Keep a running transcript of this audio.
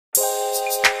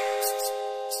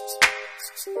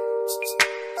What's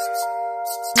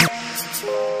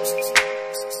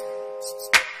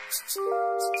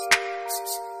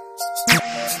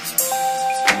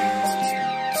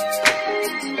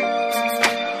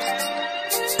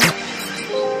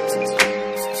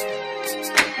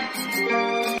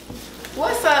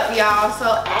up, y'all?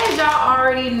 So as y'all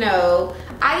already know,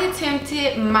 I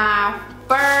attempted my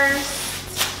first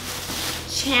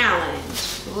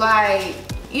challenge, like,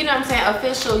 you know what I'm saying,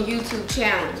 official YouTube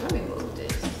challenge. Let me move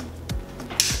this.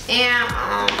 And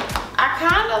I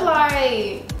kind of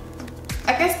like,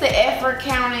 I guess the effort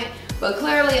counted, but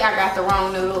clearly I got the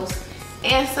wrong noodles.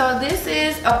 And so this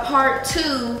is a part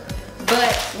 2,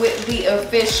 but with the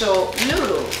official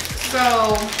noodles.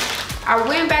 So I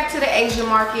went back to the Asian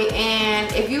market, and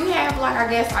if you have, like, I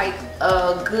guess like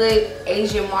a good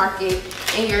Asian market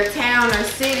in your town or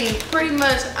city, pretty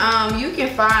much you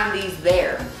can find these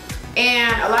there.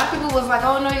 And a lot of people was like,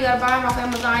 oh no, you gotta buy them off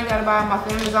Amazon, you gotta buy them off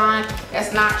Amazon.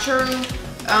 That's not true.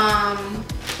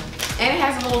 And it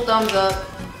has a little thumbs up,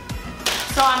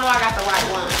 so I know I got the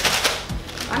right one.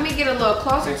 Let me get a little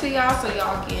closer to y'all so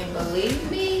y'all can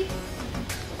believe me.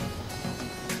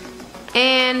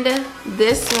 And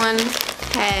this one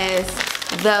has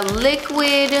the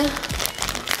liquid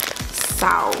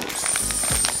sauce.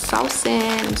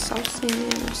 Saucing.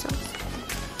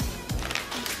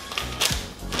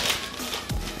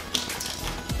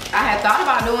 I had thought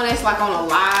about doing this like on a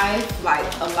live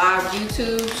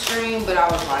YouTube stream, but I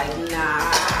was like,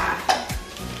 nah.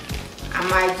 I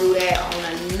might do that on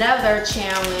another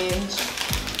challenge,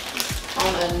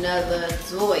 on another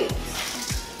joint.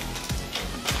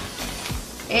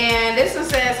 And this one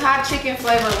says hot chicken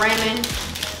flavored ramen.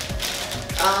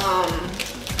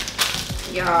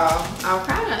 Y'all,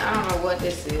 I don't know what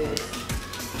this is.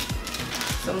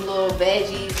 Some little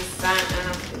veggies or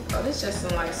something. Oh, this is just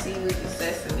some like seaweed and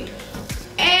sesame.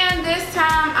 And this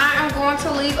time I am going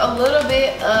to leave a little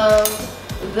bit of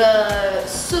the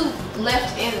soup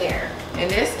left in there.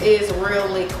 And this is real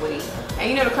liquidy. And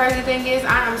you know the crazy thing is,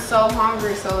 I am so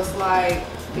hungry, so it's like,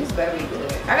 this better be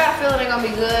good. I got a feeling they're gonna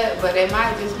be good, but they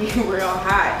might just be real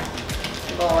hot.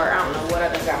 Lord, I don't know what I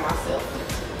done got myself into.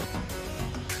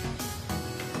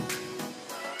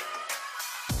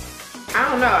 I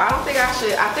don't know. I don't think I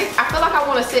should. I feel like I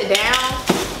want to sit down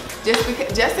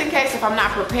just in case if I'm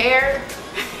not prepared.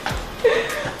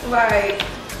 Like,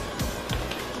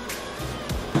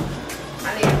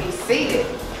 I need to be seated.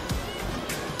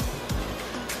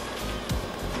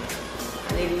 I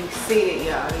need to be seated,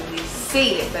 y'all. I need to be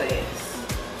seated for this.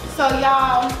 So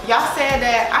y'all said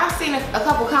that, I've seen a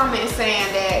couple comments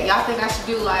saying that y'all think I should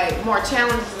do like more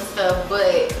challenges and stuff,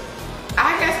 but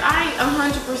I guess I ain't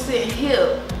 100%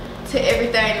 hip to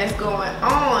everything that's going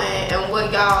on and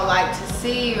what y'all like to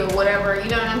see or whatever, you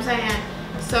know what I'm saying?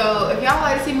 So if y'all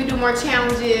like to see me do more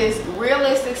challenges,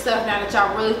 realistic stuff now that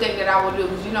y'all really think that I will do,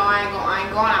 because you know I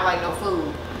ain't going out like no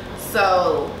food.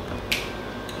 So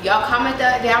y'all comment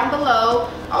that down below.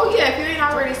 Oh yeah, if you ain't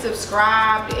already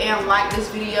subscribed and liked this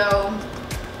video,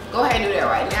 go ahead and do that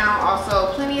right now.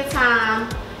 Also, plenty of time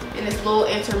in this little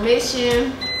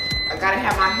intermission. I gotta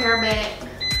have my hair back.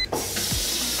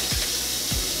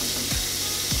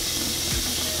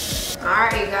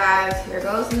 Alright, you guys, here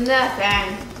goes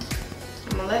nothing.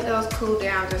 I'm gonna let those cool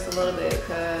down just a little bit,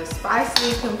 because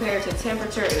spicy compared to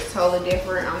temperature is totally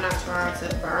different. I'm not trying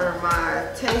to burn my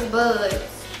taste buds.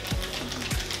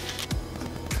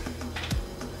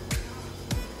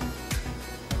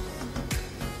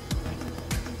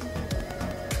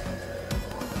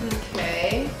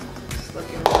 Okay, it's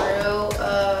looking real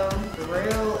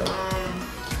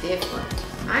different.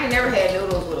 I ain't never had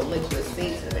noodles with a liquid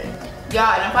seasoning.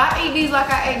 Y'all, and if I eat these like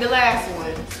I ate the last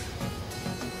one,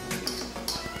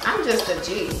 I'm just a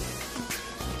G.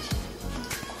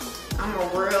 I'm a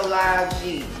real live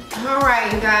G.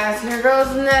 Alright, you guys, here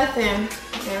goes nothing.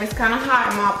 And it's kind of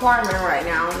hot in my apartment right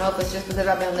now. I don't know if it's just because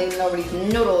I've been leaving over these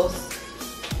noodles.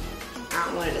 I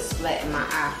don't want it to splat in my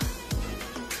eye.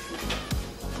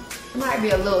 It might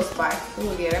be a little spicy.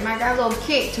 Ooh, yeah, it might got a little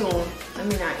kick to them. Let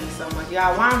me not eat so much.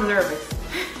 Y'all, why I'm nervous.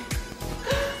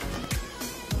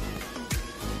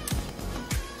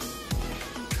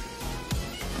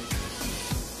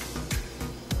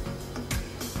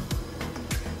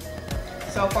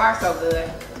 So far, so good.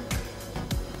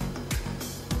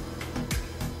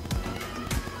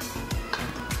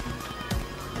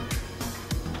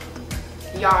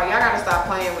 Y'all gotta stop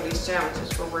playing with these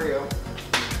challenges for real.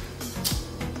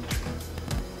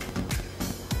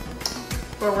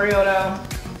 For real though.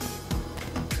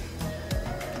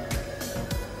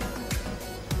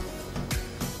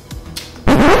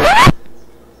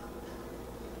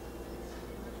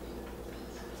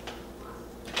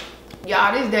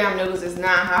 Y'all, these damn noodles is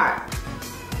not hot.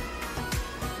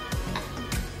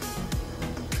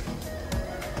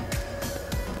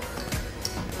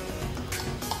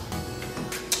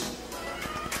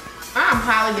 I'm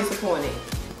highly disappointed.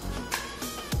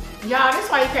 Y'all,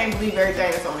 that's why you can't believe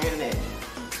everything that's on the internet.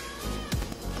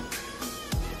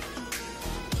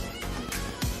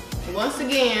 Once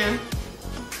again,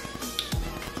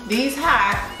 these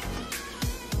hot,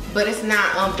 but it's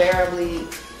not unbearably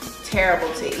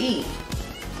terrible to eat.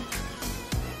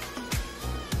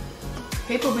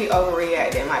 People be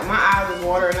overreacting. Like, my eyes is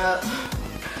watering up.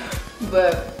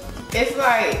 But it's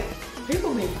like,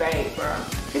 people be fake, bro.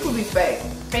 People be fake.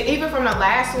 And even from the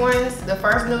last ones, the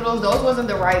first noodles, those wasn't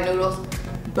the right noodles.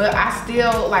 But I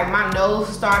still, like, my nose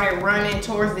started running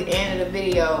towards the end of the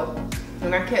video.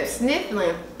 And I kept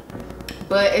sniffling.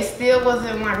 But it still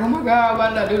wasn't like, oh my God, why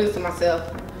did I do this to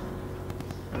myself?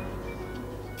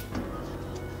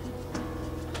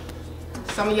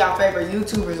 Some of y'all favorite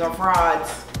YouTubers are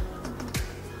frauds.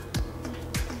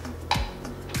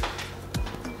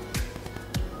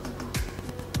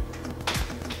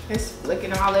 It's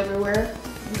flicking all everywhere.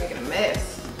 I'm making a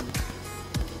mess.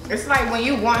 It's like when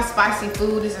you want spicy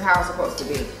food, this is how it's supposed to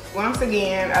be. Once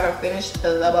again, I done finished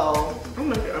the bowl. I'm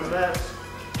making a mess.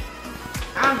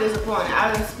 I'm disappointed.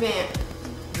 I done spent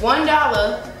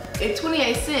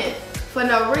 $1.28 for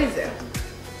no reason.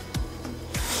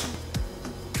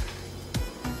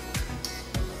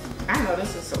 I know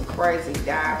this is some crazy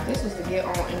dive. This was to get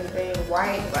on anything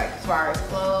white, like as far as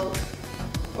clothes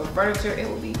or furniture, it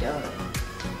would be done.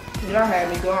 Y'all had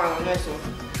me going on this one.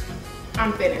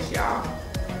 I'm finished, y'all.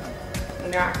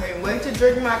 Now I can't wait to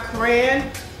drink my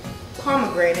cran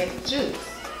pomegranate juice.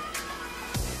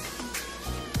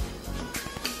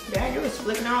 Dang, it was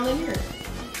flicking all in here.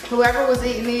 Whoever was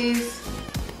eating these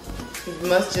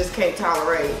must just can't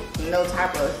tolerate no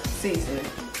type of seasoning.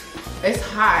 It's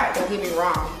hot, don't get me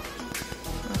wrong.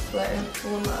 I'm sweating,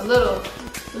 a little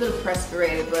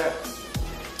perspirated, but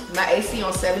my AC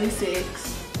on 76.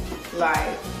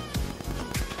 Like,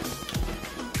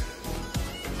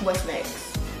 what's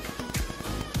next?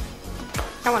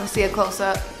 I want to see a close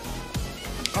up.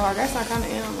 Oh, I guess I kind of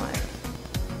am. Like,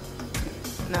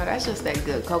 no, that's just that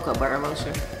good cocoa butter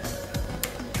lotion.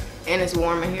 And it's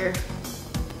warm in here.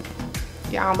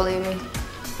 Y'all don't believe me?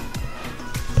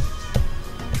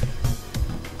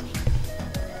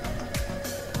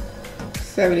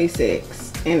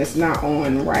 $76, and it's not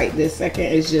on right this second.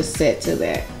 It's just set to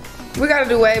that. We gotta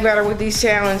do way better with these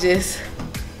challenges.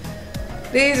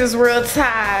 These is real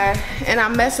tired, and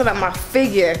I'm messing up my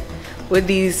figure with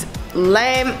these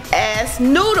lame ass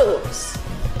noodles.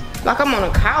 Like I'm on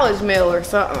a college meal or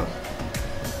something.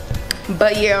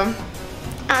 But yeah,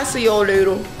 I see your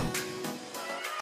noodle.